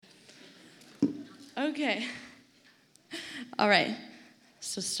Okay. All right.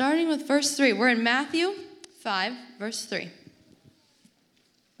 So starting with verse 3. We're in Matthew 5, verse 3.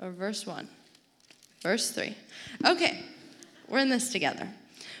 Or verse 1. Verse 3. Okay. We're in this together.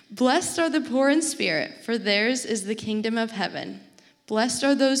 Blessed are the poor in spirit, for theirs is the kingdom of heaven. Blessed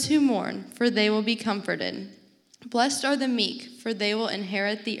are those who mourn, for they will be comforted. Blessed are the meek, for they will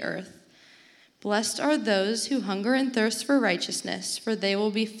inherit the earth. Blessed are those who hunger and thirst for righteousness, for they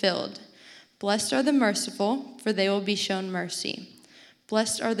will be filled. Blessed are the merciful, for they will be shown mercy.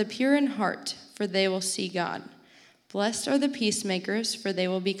 Blessed are the pure in heart, for they will see God. Blessed are the peacemakers, for they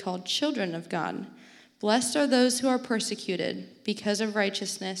will be called children of God. Blessed are those who are persecuted because of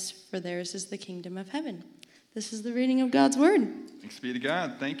righteousness, for theirs is the kingdom of heaven. This is the reading of God's word. Thanks be to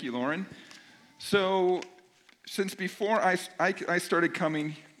God. Thank you, Lauren. So, since before I started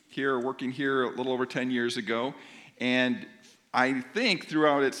coming here, working here a little over 10 years ago, and I think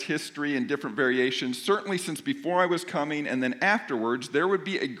throughout its history and different variations, certainly since before I was coming and then afterwards, there would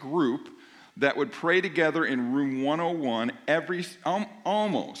be a group that would pray together in room 101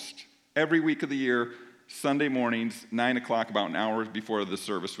 almost every week of the year, Sunday mornings, 9 o'clock, about an hour before the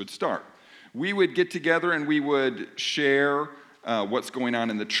service would start. We would get together and we would share what's going on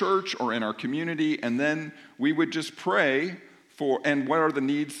in the church or in our community, and then we would just pray and what are the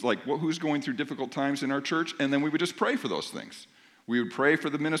needs, like who's going through difficult times in our church, and then we would just pray for those things. We would pray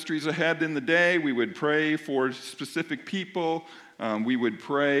for the ministries ahead in the day. We would pray for specific people. We would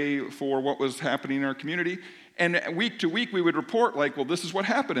pray for what was happening in our community. And week to week, we would report this is what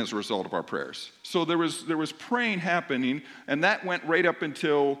happened as a result of our prayers. So there was praying happening, and that went right up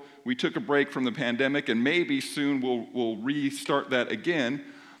until we took a break from the pandemic, and maybe soon we'll restart that again.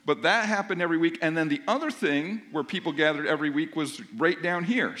 But that happened every week. And then the other thing where people gathered every week was right down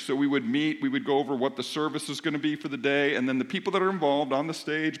here. So we would meet, we would go over what the service is going to be for the day, and then the people that are involved on the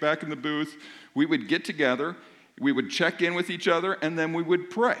stage, back in the booth, we would get together, we would check in with each other, and then we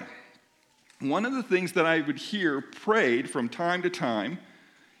would pray. One of the things that I would hear prayed from time to time,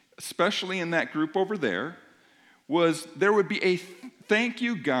 especially in that group over there, was there would be a thank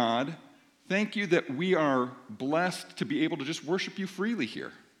you, God, thank you that we are blessed to be able to just worship you freely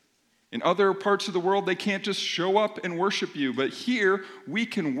here. In other parts of the world, they can't just show up and worship you, but here we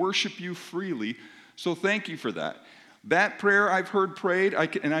can worship you freely, so thank you for that. That prayer I've heard prayed,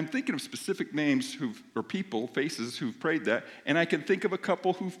 and I'm thinking of specific names or people, faces who've prayed that, and I can think of a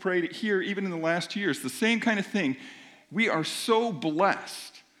couple who've prayed it here even in the last 2 years. The same kind of thing. We are so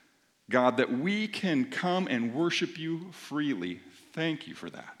blessed, God, that we can come and worship you freely. Thank you for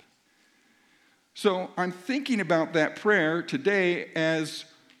that. So I'm thinking about that prayer today as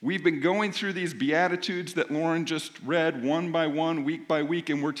we've been going through these Beatitudes that Lauren just read one by one, week by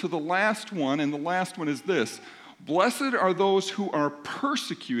week, and we're to the last one, and the last one is this. Blessed are those who are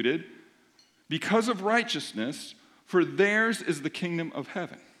persecuted because of righteousness, for theirs is the kingdom of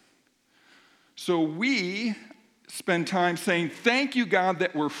heaven. So we spend time saying, thank you, God,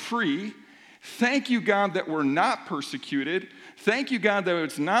 that we're free. Thank you, God, that we're not persecuted. Thank you, God, that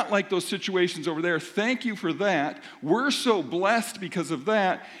it's not like those situations over there. Thank you for that. We're so blessed because of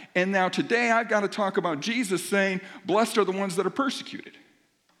that. And now today I've got to talk about Jesus saying, blessed are the ones that are persecuted.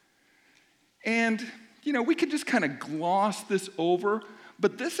 And we could just kind of gloss this over,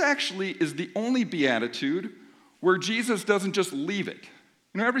 but this actually is the only beatitude where Jesus doesn't just leave it.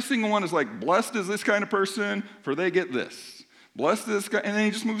 Every single one is like, blessed is this kind of person, for they get this. Blessed is this guy, and then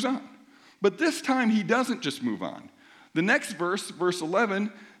he just moves on. But this time, he doesn't just move on. The next verse, verse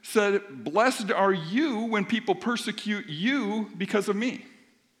 11, said, blessed are you when people persecute you because of me.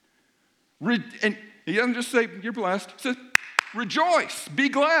 And he doesn't just say, you're blessed. He says, rejoice, be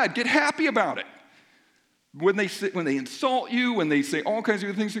glad, get happy about it. When they insult you, when they say all kinds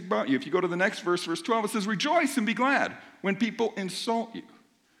of things about you, if you go to the next verse, verse 12, it says, rejoice and be glad when people insult you.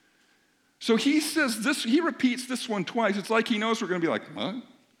 So he says this, he repeats this one twice. It's like he knows we're going to be like, what?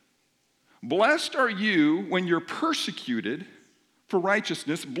 Blessed are you when you're persecuted for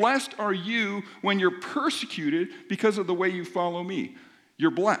righteousness. Blessed are you when you're persecuted because of the way you follow me. You're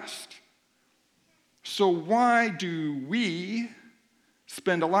blessed. So why do we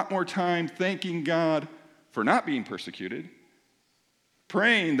spend a lot more time thanking God for not being persecuted,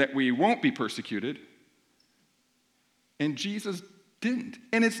 praying that we won't be persecuted, and Jesus didn't?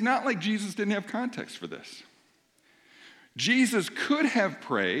 And it's not like Jesus didn't have context for this. Jesus could have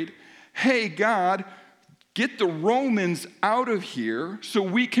prayed, hey, God, get the Romans out of here so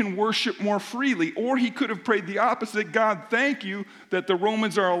we can worship more freely. Or he could have prayed the opposite, God, thank you that the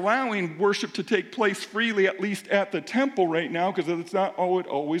Romans are allowing worship to take place freely, at least at the temple right now, because that's not how it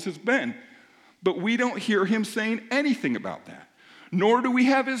always has been. But we don't hear him saying anything about that. Nor do we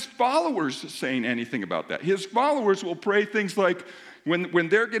have his followers saying anything about that. His followers will pray things like, when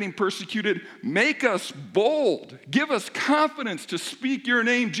they're getting persecuted, make us bold. Give us confidence to speak your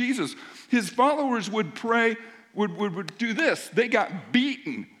name, Jesus. His followers would pray, would do this. They got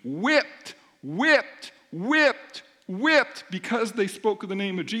beaten, whipped because they spoke of the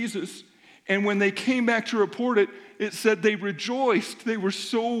name of Jesus. And when they came back to report it, it said they rejoiced. They were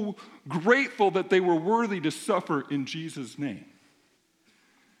so grateful that they were worthy to suffer in Jesus' name.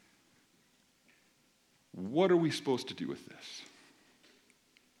 What are we supposed to do with this?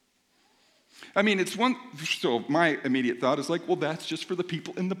 I mean, so my immediate thought is like, well, that's just for the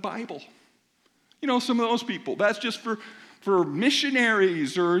people in the Bible. You know, some of those people. That's just for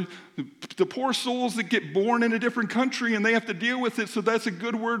missionaries or the poor souls that get born in a different country and they have to deal with it, so that's a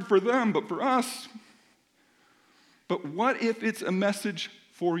good word for them, but for us. But what if it's a message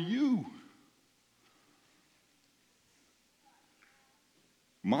for you?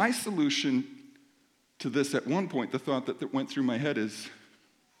 My solution to this at one point, the thought that went through my head is,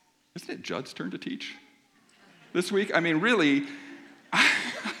 isn't it Judd's turn to teach this week? I mean, really,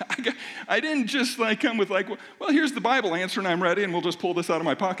 I didn't just come with well, here's the Bible answer and I'm ready and we'll just pull this out of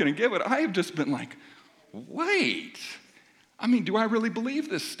my pocket and give it. I have just been like, wait. I mean, do I really believe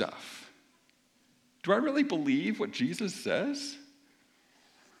this stuff? Do I really believe what Jesus says?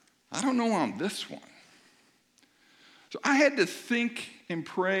 I don't know on this one. So I had to think and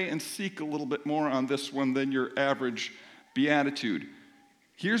pray and seek a little bit more on this one than your average beatitude.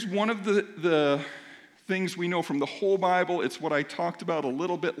 Here's one of the things we know from the whole Bible. It's what I talked about a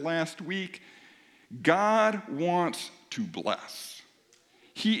little bit last week. God wants to bless.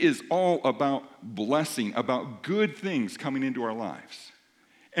 He is all about blessing, about good things coming into our lives.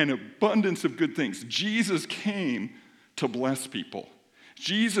 An abundance of good things. Jesus came to bless people.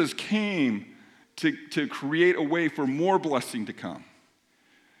 Jesus came to create a way for more blessing to come.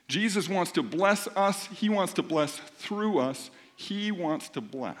 Jesus wants to bless us. He wants to bless through us. He wants to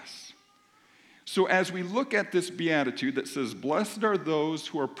bless. So as we look at this beatitude that says, blessed are those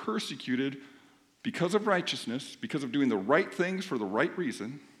who are persecuted because of righteousness, because of doing the right things for the right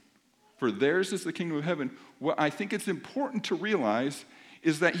reason, for theirs is the kingdom of heaven, what I think it's important to realize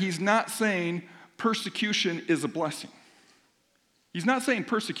is that he's not saying persecution is a blessing. He's not saying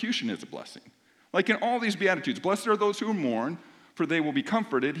persecution is a blessing. Like in all these beatitudes, blessed are those who mourn, for they will be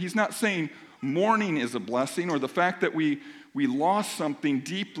comforted. He's not saying mourning is a blessing, or the fact that we lost something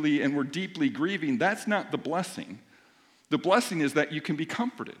deeply and we're deeply grieving. That's not the blessing. The blessing is that you can be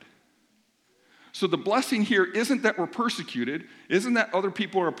comforted. So the blessing here isn't that we're persecuted, isn't that other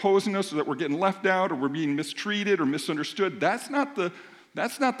people are opposing us, or that we're getting left out, or we're being mistreated or misunderstood. That's not the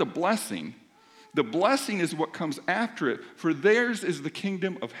blessing. The blessing is what comes after it, for theirs is the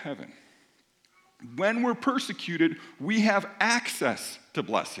kingdom of heaven. When we're persecuted, we have access to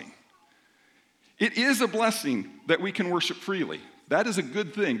blessing. It is a blessing that we can worship freely. That is a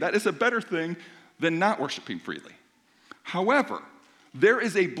good thing. That is a better thing than not worshiping freely. However, there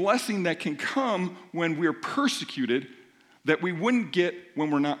is a blessing that can come when we're persecuted that we wouldn't get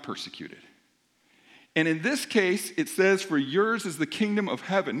when we're not persecuted. And in this case, it says, for yours is the kingdom of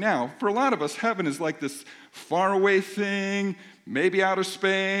heaven. Now, for a lot of us, heaven is like this faraway thing, maybe outer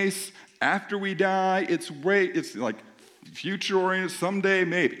space. After we die, it's like future-oriented, someday,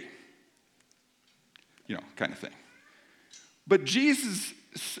 maybe. Kind of thing. But Jesus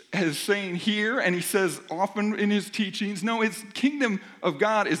is saying here, and he says often in his teachings, no, his kingdom of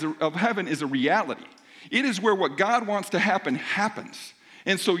God of heaven is a reality. It is where what God wants to happen happens.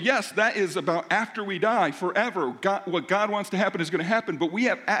 And so, yes, that is about after we die, forever. What God wants to happen is going to happen, but we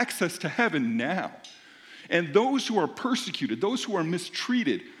have access to heaven now. And those who are persecuted, those who are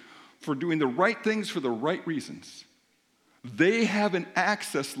mistreated for doing the right things for the right reasons, they have an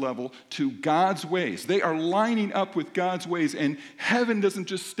access level to God's ways. They are lining up with God's ways, and heaven doesn't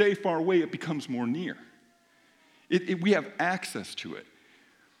just stay far away, it becomes more near. We have access to it.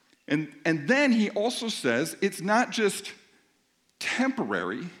 And then he also says it's not just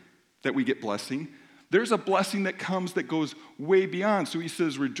temporary that we get blessing. There's a blessing that comes that goes way beyond. So he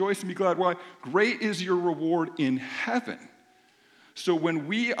says, rejoice and be glad. Why? Great is your reward in heaven. So when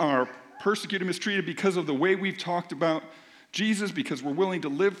we are persecuted, mistreated because of the way we've talked about Jesus, because we're willing to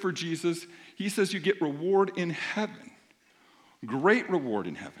live for Jesus, he says you get reward in heaven. Great reward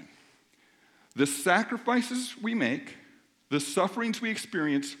in heaven. The sacrifices we make, the sufferings we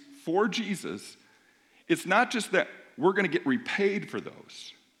experience for Jesus, it's not just that we're going to get repaid for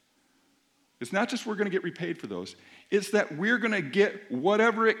those. It's not just we're going to get repaid for those. It's that we're going to get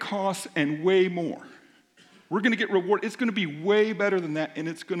whatever it costs and way more. We're going to get reward. It's going to be way better than that, and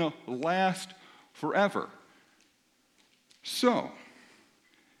it's going to last forever. So,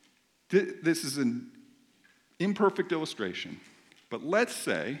 This is an imperfect illustration, but let's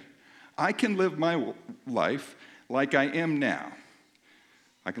say I can live my life like I am now.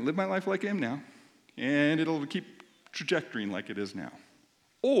 I can live my life like I am now, and it'll keep trajectorying like it is now.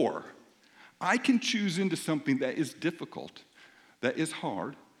 Or I can choose into something that is difficult, that is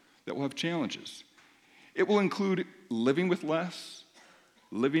hard, that will have challenges. It will include living with less,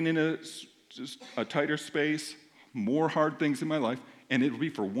 living in a tighter space, more hard things in my life, and it'll be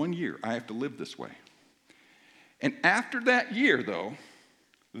for 1 year. I have to live this way. And after that year, though,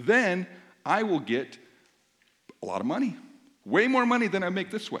 then I will get a lot of money, way more money than I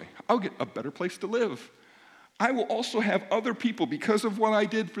make this way. I'll get a better place to live. I will also have other people, because of what I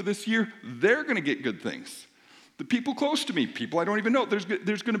did for this year, they're going to get good things. The people close to me, people I don't even know, there's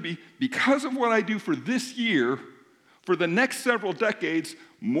going to be, because of what I do for this year, for the next several decades,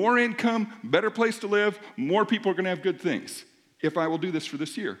 more income, better place to live, more people are going to have good things if I will do this for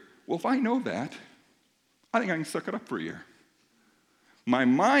this year. Well, if I know that, I think I can suck it up for a year. My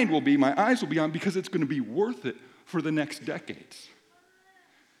mind will be, my eyes will be on, because it's going to be worth it for the next decades.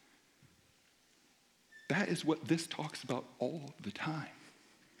 That is what this talks about all the time.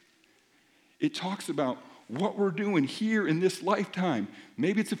 It talks about what we're doing here in this lifetime.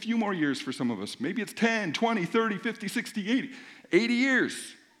 Maybe it's a few more years for some of us. Maybe it's 10, 20, 30, 50, 60, 80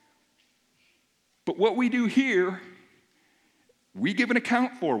 years. But what we do here, we give an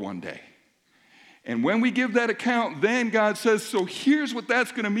account for one day. And when we give that account, then God says, so here's what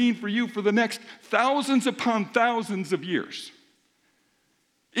that's going to mean for you for the next thousands upon thousands of years.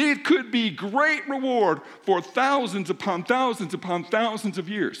 It could be great reward for thousands upon thousands upon thousands of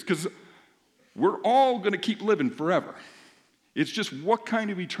years, because we're all going to keep living forever. It's just what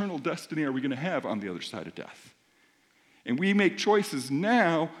kind of eternal destiny are we going to have on the other side of death? And we make choices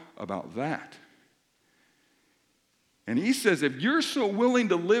now about that. And he says, if you're so willing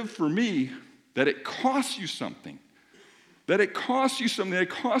to live for me that it costs you something, that it costs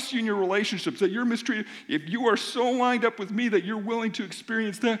you in your relationships, that you're mistreated, if you are so lined up with me that you're willing to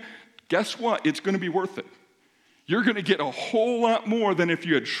experience that, guess what? It's going to be worth it. You're going to get a whole lot more than if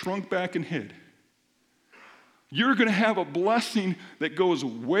you had shrunk back and hid. You're going to have a blessing that goes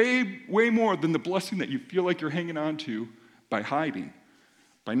way, way more than the blessing that you feel like you're hanging on to by hiding,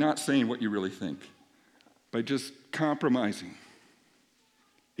 by not saying what you really think, by just compromising.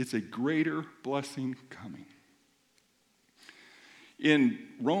 It's a greater blessing coming. In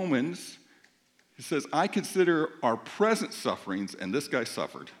Romans, it says, I consider our present sufferings, and this guy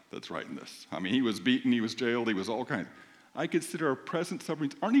suffered that's writing this. I mean, he was beaten, he was jailed, he was all kinds. I consider our present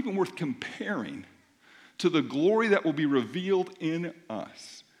sufferings aren't even worth comparing to the glory that will be revealed in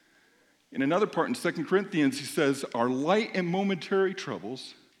us. In another part in 2 Corinthians, he says, our light and momentary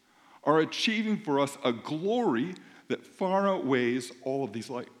troubles are achieving for us a glory that far outweighs all of these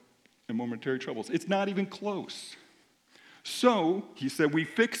light and momentary troubles. It's not even close. So, he said, we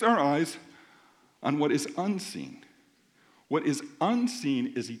fix our eyes on what is unseen. What is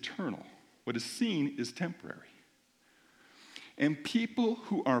unseen is eternal. What is seen is temporary. And people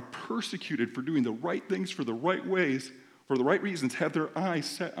who are persecuted for doing the right things for the right ways, for the right reasons, have their eyes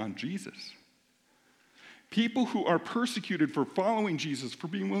set on Jesus. People who are persecuted for following Jesus, for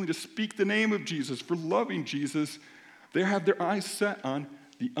being willing to speak the name of Jesus, for loving Jesus, they have their eyes set on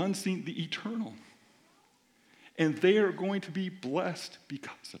the unseen, the eternal. And they are going to be blessed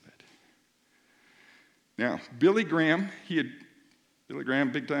because of it. Now, Billy Graham,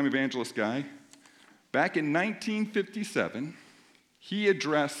 big-time evangelist guy, back in 1957, he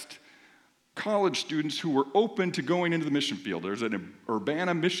addressed college students who were open to going into the mission field. There's an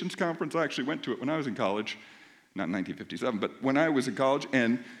Urbana Missions Conference. I actually went to it when I was in college, not in 1957, but when I was in college.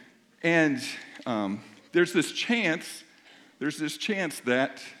 And there's this chance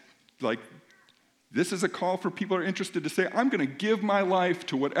that, like, this is a call for people who are interested to say, I'm going to give my life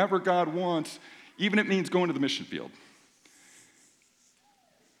to whatever God wants, even if it means going to the mission field.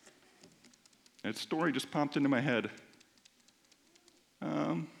 That story just popped into my head.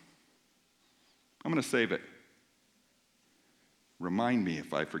 I'm going to save it. Remind me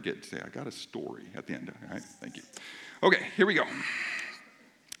if I forget to say, I got a story at the end. All right, thank you. Okay, here we go.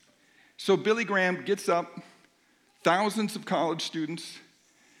 So Billy Graham gets up, thousands of college students,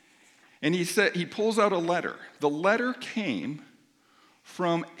 and he pulls out a letter. The letter came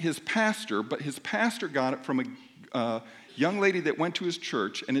from his pastor, but his pastor got it from a young lady that went to his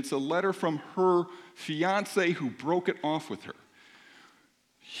church, and it's a letter from her fiance who broke it off with her.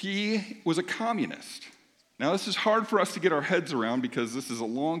 He was a communist. Now, this is hard for us to get our heads around because this is a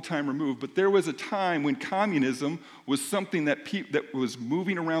long time removed, but there was a time when communism was something that was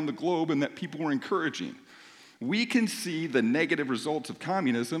moving around the globe and that people were encouraging. we can see the negative results of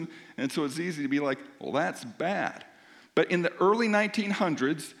communism, and so it's easy to be like, well, that's bad. But in the early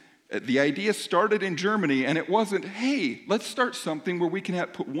 1900s, the idea started in Germany, and it wasn't, hey, let's start something where we can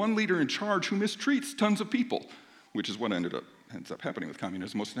put one leader in charge who mistreats tons of people, which is what ends up happening with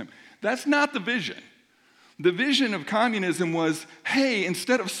communism most of the time. That's not the vision. The vision of communism was, hey,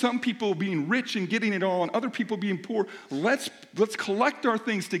 instead of some people being rich and getting it all and other people being poor, let's collect our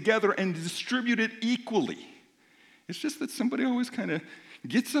things together and distribute it equally. It's just that somebody always kind of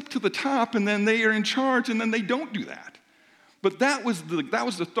gets up to the top and then they are in charge and then they don't do that. But that was the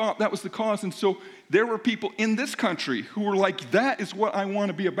thought, that was the cause. And so there were people in this country who were like, that is what I want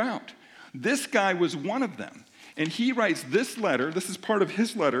to be about. This guy was one of them. And he writes this letter, this is part of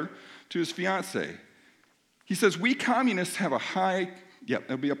his letter to his fiancée. He says, we communists have a high,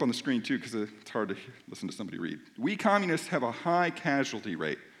 it'll be up on the screen too because it's hard to listen to somebody read. We communists have a high casualty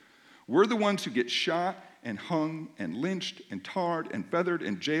rate. We're the ones who get shot and hung and lynched and tarred and feathered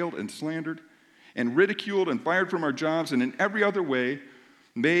and jailed and slandered and ridiculed and fired from our jobs and in every other way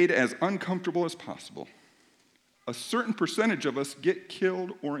made as uncomfortable as possible. A certain percentage of us get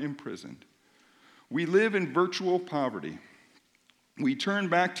killed or imprisoned. We live in virtual poverty. We turn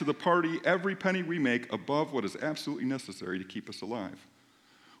back to the party every penny we make above what is absolutely necessary to keep us alive.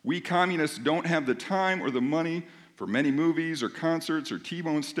 We communists don't have the time or the money for many movies or concerts or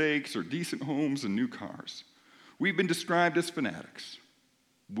T-bone steaks or decent homes and new cars. We've been described as fanatics.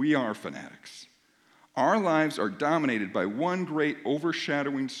 We are fanatics. Our lives are dominated by one great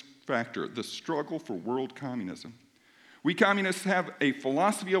overshadowing factor, the struggle for world communism. We communists have a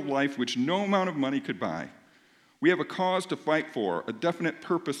philosophy of life which no amount of money could buy. We have a cause to fight for, a definite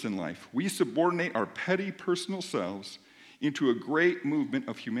purpose in life. We subordinate our petty personal selves into a great movement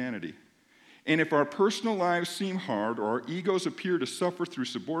of humanity. And if our personal lives seem hard or our egos appear to suffer through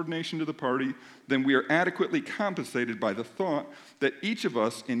subordination to the party, then we are adequately compensated by the thought that each of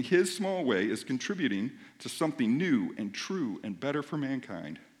us, in his small way, is contributing to something new and true and better for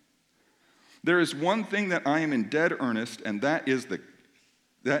mankind. There is one thing that I am in dead earnest, and that is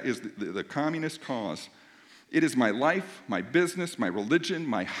the communist cause. It is my life, my business, my religion,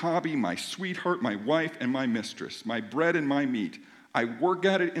 my hobby, my sweetheart, my wife, and my mistress, my bread and my meat. I work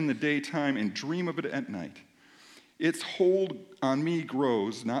at it in the daytime and dream of it at night. Its hold on me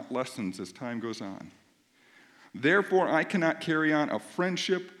grows, not lessens as time goes on. Therefore, I cannot carry on a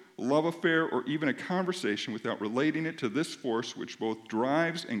friendship, love affair, or even a conversation without relating it to this force which both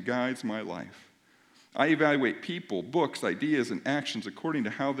drives and guides my life. I evaluate people, books, ideas, and actions according to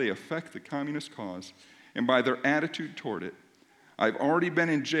how they affect the communist cause and by their attitude toward it. I've already been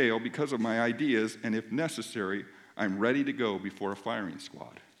in jail because of my ideas, and if necessary, I'm ready to go before a firing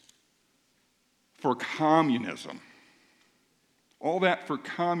squad. For communism. All that for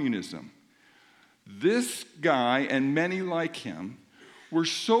communism. This guy and many like him were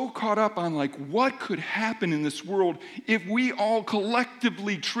so caught up on what could happen in this world if we all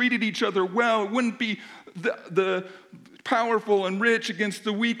collectively treated each other well. It wouldn't be the powerful and rich against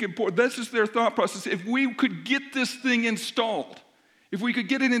the weak and poor. This is their thought process. If we could get this thing installed, if we could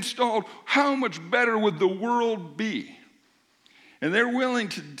get it installed, how much better would the world be? And they're willing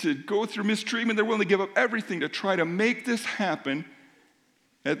to go through mistreatment. They're willing to give up everything to try to make this happen,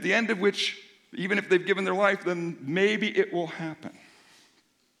 at the end of which, even if they've given their life, then maybe it will happen.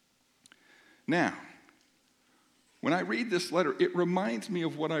 Now, when I read this letter, it reminds me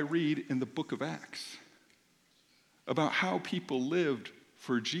of what I read in the book of Acts about how people lived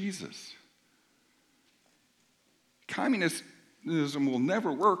for Jesus. Communism will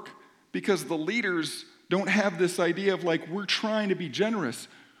never work because the leaders don't have this idea of we're trying to be generous.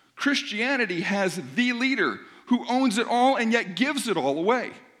 Christianity has the leader who owns it all and yet gives it all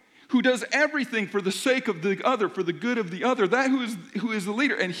away, who does everything for the sake of the other, for the good of the other, that who is the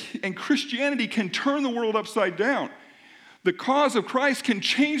leader. And Christianity can turn the world upside down. The cause of Christ can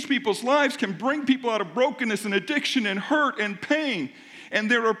change people's lives, can bring people out of brokenness and addiction and hurt and pain.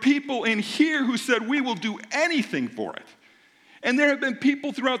 And there are people in here who said, we will do anything for it. And there have been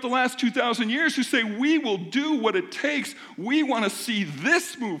people throughout the last 2,000 years who say, we will do what it takes. We want to see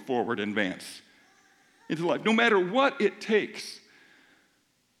this move forward and advance into life, no matter what it takes.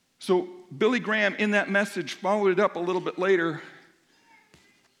 So Billy Graham, in that message, followed it up a little bit later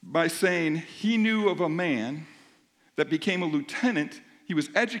by saying he knew of a man that became a lieutenant. He was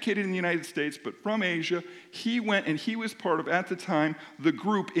educated in the United States, but from Asia. He went and he was part of, at the time, the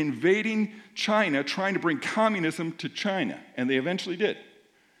group invading China, trying to bring communism to China, and they eventually did.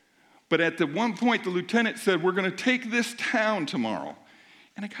 But at the one point, the lieutenant said, we're going to take this town tomorrow.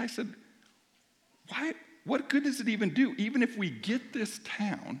 And the guy said, why? What good does it even do? Even if we get this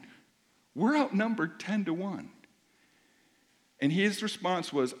town, We're outnumbered 10-1. And his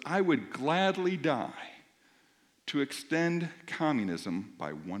response was, I would gladly die to extend communism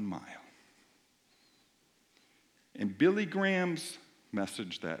by 1 mile. And Billy Graham's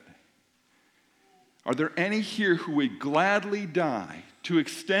message that, are there any here who would gladly die to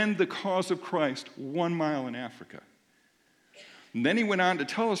extend the cause of Christ 1 mile in Africa? And then he went on to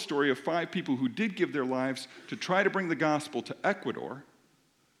tell a story of 5 people who did give their lives to try to bring the gospel to Ecuador,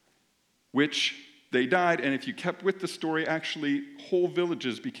 which they died, and if you kept with the story, actually whole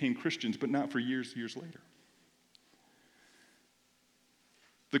villages became Christians, but not for years later.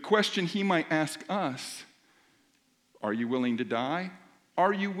 The question he might ask us, are you willing to die?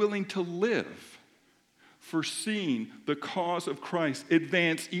 Are you willing to live for seeing the cause of Christ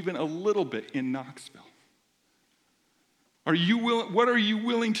advance even a little bit in Knoxville? What are you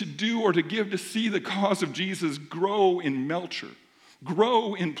willing to do or to give to see the cause of Jesus grow in Melcher,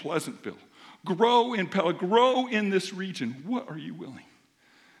 grow in Pleasantville, grow in Pella, grow in this region? What are you willing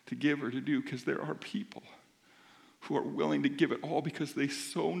to give or to do? Because there are people who are willing to give it all because they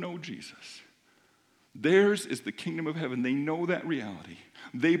so know Jesus. Theirs is the kingdom of heaven. They know that reality.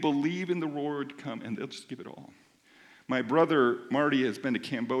 They believe in the Lord to come, and they'll just give it all. My brother Marty has been to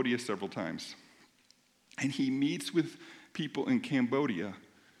Cambodia several times, and he meets with people in Cambodia.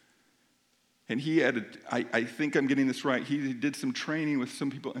 And he had, I think I'm getting this right, he did some training with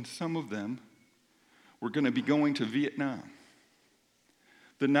some people, and some of them were going to be going to Vietnam,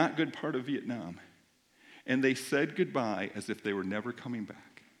 the not good part of Vietnam. And they said goodbye as if they were never coming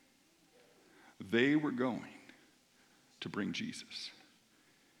back. They were going to bring Jesus.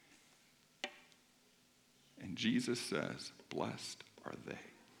 And Jesus says, blessed are they.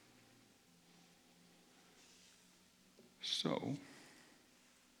 So,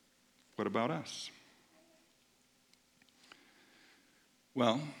 what about us?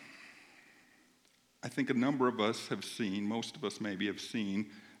 Well, I think a number of us have seen, most of us maybe have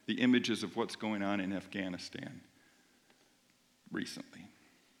seen, the images of what's going on in Afghanistan recently.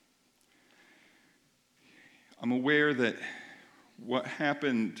 I'm aware that what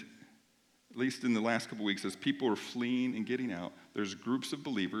happened, at least in the last couple weeks, as people were fleeing and getting out, there's groups of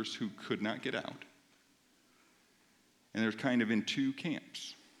believers who could not get out. And they're kind of in 2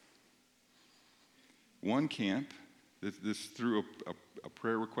 camps. One camp, this through a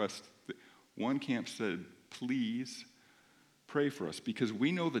prayer request, one camp said, please pray for us, because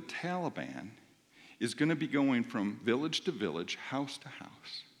we know the Taliban is going to be going from village to village, house to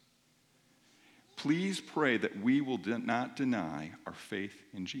house. Please pray that we will not deny our faith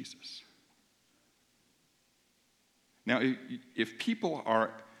in Jesus. Now, if people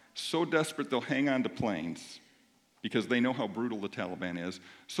are so desperate they'll hang on to planes because they know how brutal the Taliban is,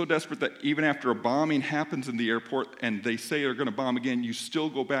 so desperate that even after a bombing happens in the airport and they say they're going to bomb again, you still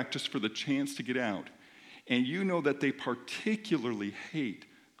go back just for the chance to get out. And you know that they particularly hate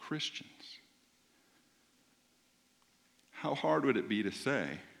Christians. How hard would it be to say,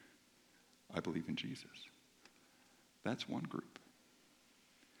 I believe in Jesus? That's one group.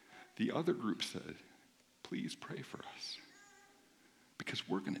 The other group said, please pray for us, because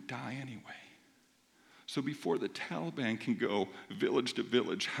we're going to die anyway. So before the Taliban can go village to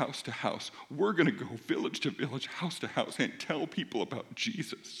village, house to house, we're going to go village to village, house to house, and tell people about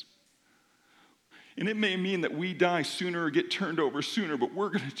Jesus. And it may mean that we die sooner or get turned over sooner, but we're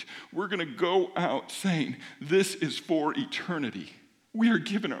going to go out saying, this is for eternity. We are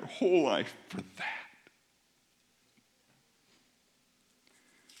given our whole life for that.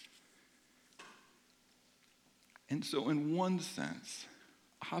 And so in one sense,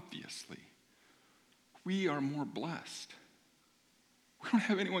 obviously, we are more blessed. We don't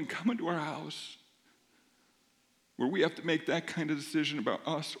have anyone coming to our house where we have to make that kind of decision about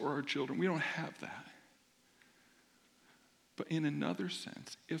us or our children. We don't have that. But in another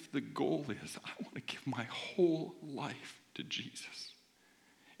sense, if the goal is, I want to give my whole life to Jesus,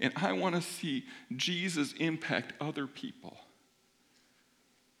 and I want to see Jesus impact other people,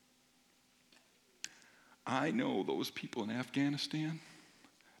 I know those people in Afghanistan,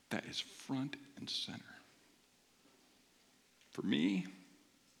 that is front and center. For me,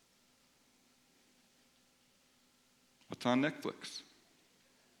 what's on Netflix?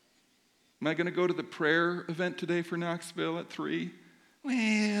 Am I going to go to the prayer event today for Knoxville at 3?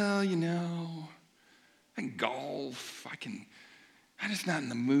 Well, you know, I can golf. I'm just not in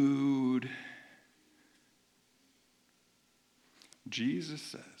the mood. Jesus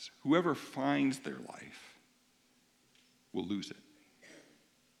says, whoever finds their life will lose it.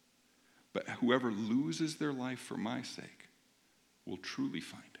 But whoever loses their life for my sake will truly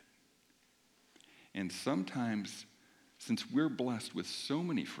find it. And sometimes, since we're blessed with so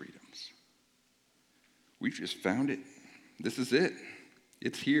many freedoms, We've just found it. This is it.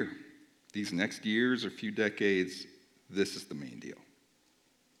 It's here. These next years or few decades, this is the main deal.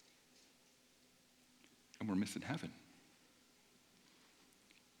 And we're missing heaven.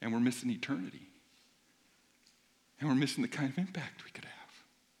 And we're missing eternity. And we're missing the kind of impact we could have.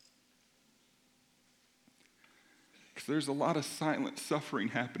 Because there's a lot of silent suffering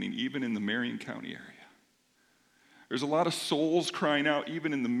happening even in the Marion County area. There's a lot of souls crying out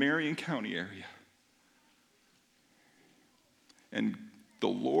even in the Marion County area. And the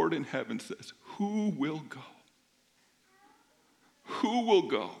Lord in heaven says, who will go? Who will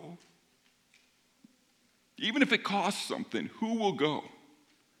go? Even if it costs something, who will go?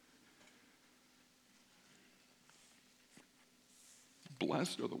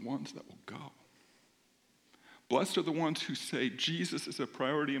 Blessed are the ones that will go. Blessed are the ones who say, Jesus is a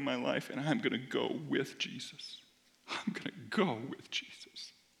priority in my life, and I'm going to go with Jesus. I'm going to go with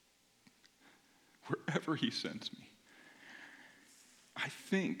Jesus. Wherever he sends me. I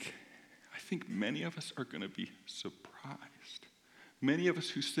think many of us are going to be surprised. Many of us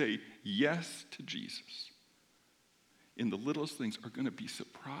who say yes to Jesus in the littlest things are going to be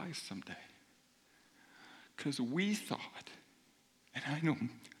surprised someday. Because we thought, and I know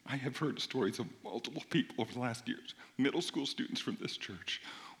I have heard stories of multiple people over the last years, middle school students from this church.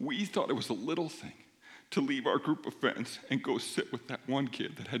 We thought it was a little thing to leave our group of friends and go sit with that one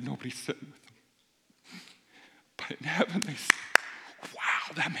kid that had nobody sitting with them. But in heaven they say,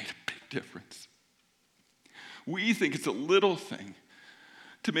 wow, that made a big difference. We think it's a little thing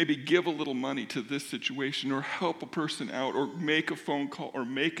to maybe give a little money to this situation or help a person out or make a phone call or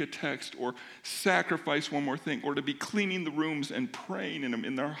make a text or sacrifice one more thing or to be cleaning the rooms and praying in them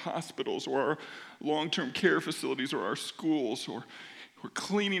in our hospitals or our long-term care facilities or our schools or we're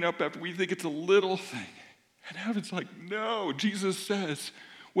cleaning up after. We think it's a little thing. And heaven's like, no, Jesus says,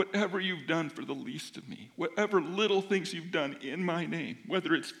 whatever you've done for the least of me, whatever little things you've done in my name,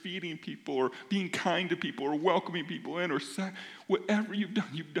 whether it's feeding people or being kind to people or welcoming people in or whatever you've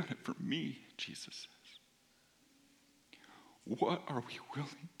done it for me, Jesus says. What are we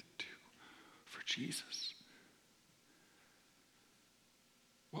willing to do for Jesus?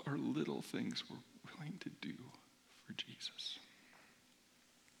 What are little things we're willing to do for Jesus?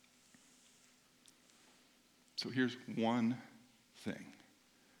 So here's one thing.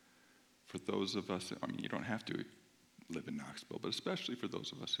 For those of us, I mean, you don't have to live in Knoxville, but especially for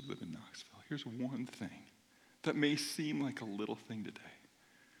those of us who live in Knoxville, here's one thing that may seem like a little thing today.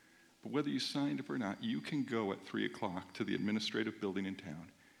 But whether you signed up or not, you can go at 3 o'clock to the administrative building in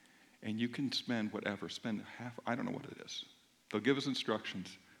town, and you can spend half, I don't know what it is. They'll give us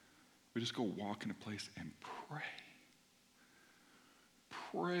instructions. We just go walk in a place and pray.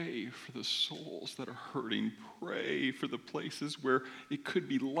 Pray for the souls that are hurting. Pray for the places where it could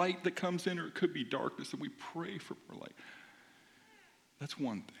be light that comes in or it could be darkness, and we pray for more light. That's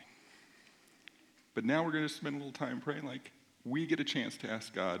one thing. But now we're going to spend a little time praying like we get a chance to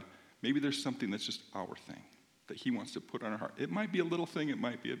ask God, maybe there's something that's just our thing that he wants to put on our heart. It might be a little thing, it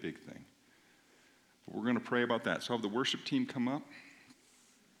might be a big thing. But we're going to pray about that. So I'll have the worship team come up.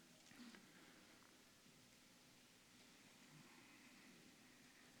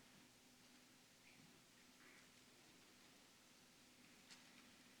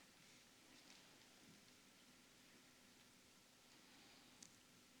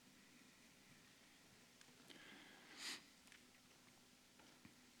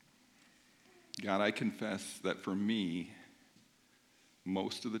 God, I confess that for me,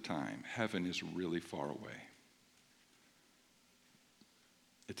 most of the time, heaven is really far away.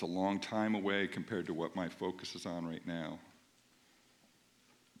 It's a long time away compared to what my focus is on right now.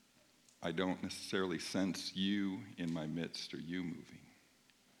 I don't necessarily sense you in my midst or you moving.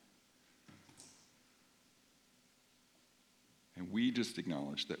 And we just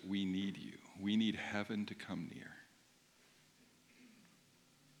acknowledge that we need you. We need heaven to come near.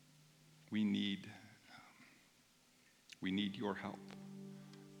 We need your help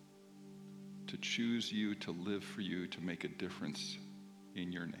to choose you, to live for you, to make a difference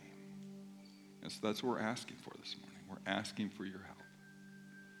in your name. And so that's what we're asking for this morning. We're asking for your help.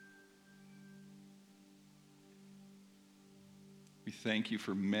 We thank you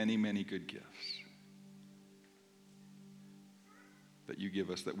for many, many good gifts that you give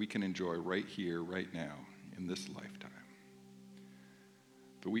us that we can enjoy right here, right now, in this lifetime.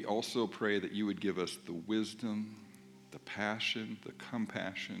 But we also pray that you would give us the wisdom, the passion, the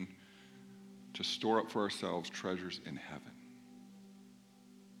compassion to store up for ourselves treasures in heaven.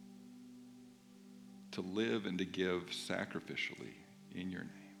 To live and to give sacrificially in your name.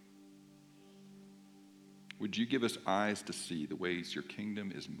 Would you give us eyes to see the ways your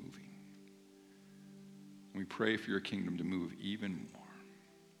kingdom is moving? We pray for your kingdom to move even more.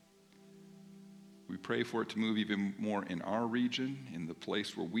 We pray for it to move even more in our region, in the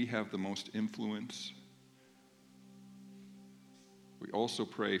place where we have the most influence. We also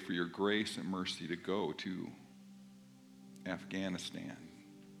pray for your grace and mercy to go to Afghanistan,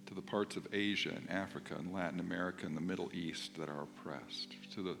 to the parts of Asia and Africa and Latin America and the Middle East that are oppressed,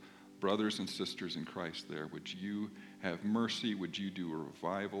 to the brothers and sisters in Christ there. Would you have mercy? Would you do a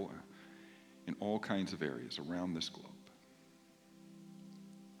revival in all kinds of areas around this globe?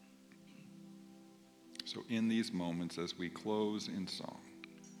 So in these moments, as we close in song,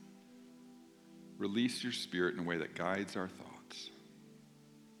 release your Spirit in a way that guides our thoughts,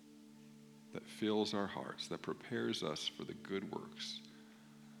 that fills our hearts, that prepares us for the good works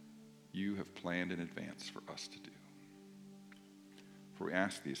you have planned in advance for us to do. For we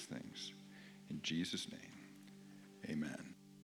ask these things in Jesus' name, amen.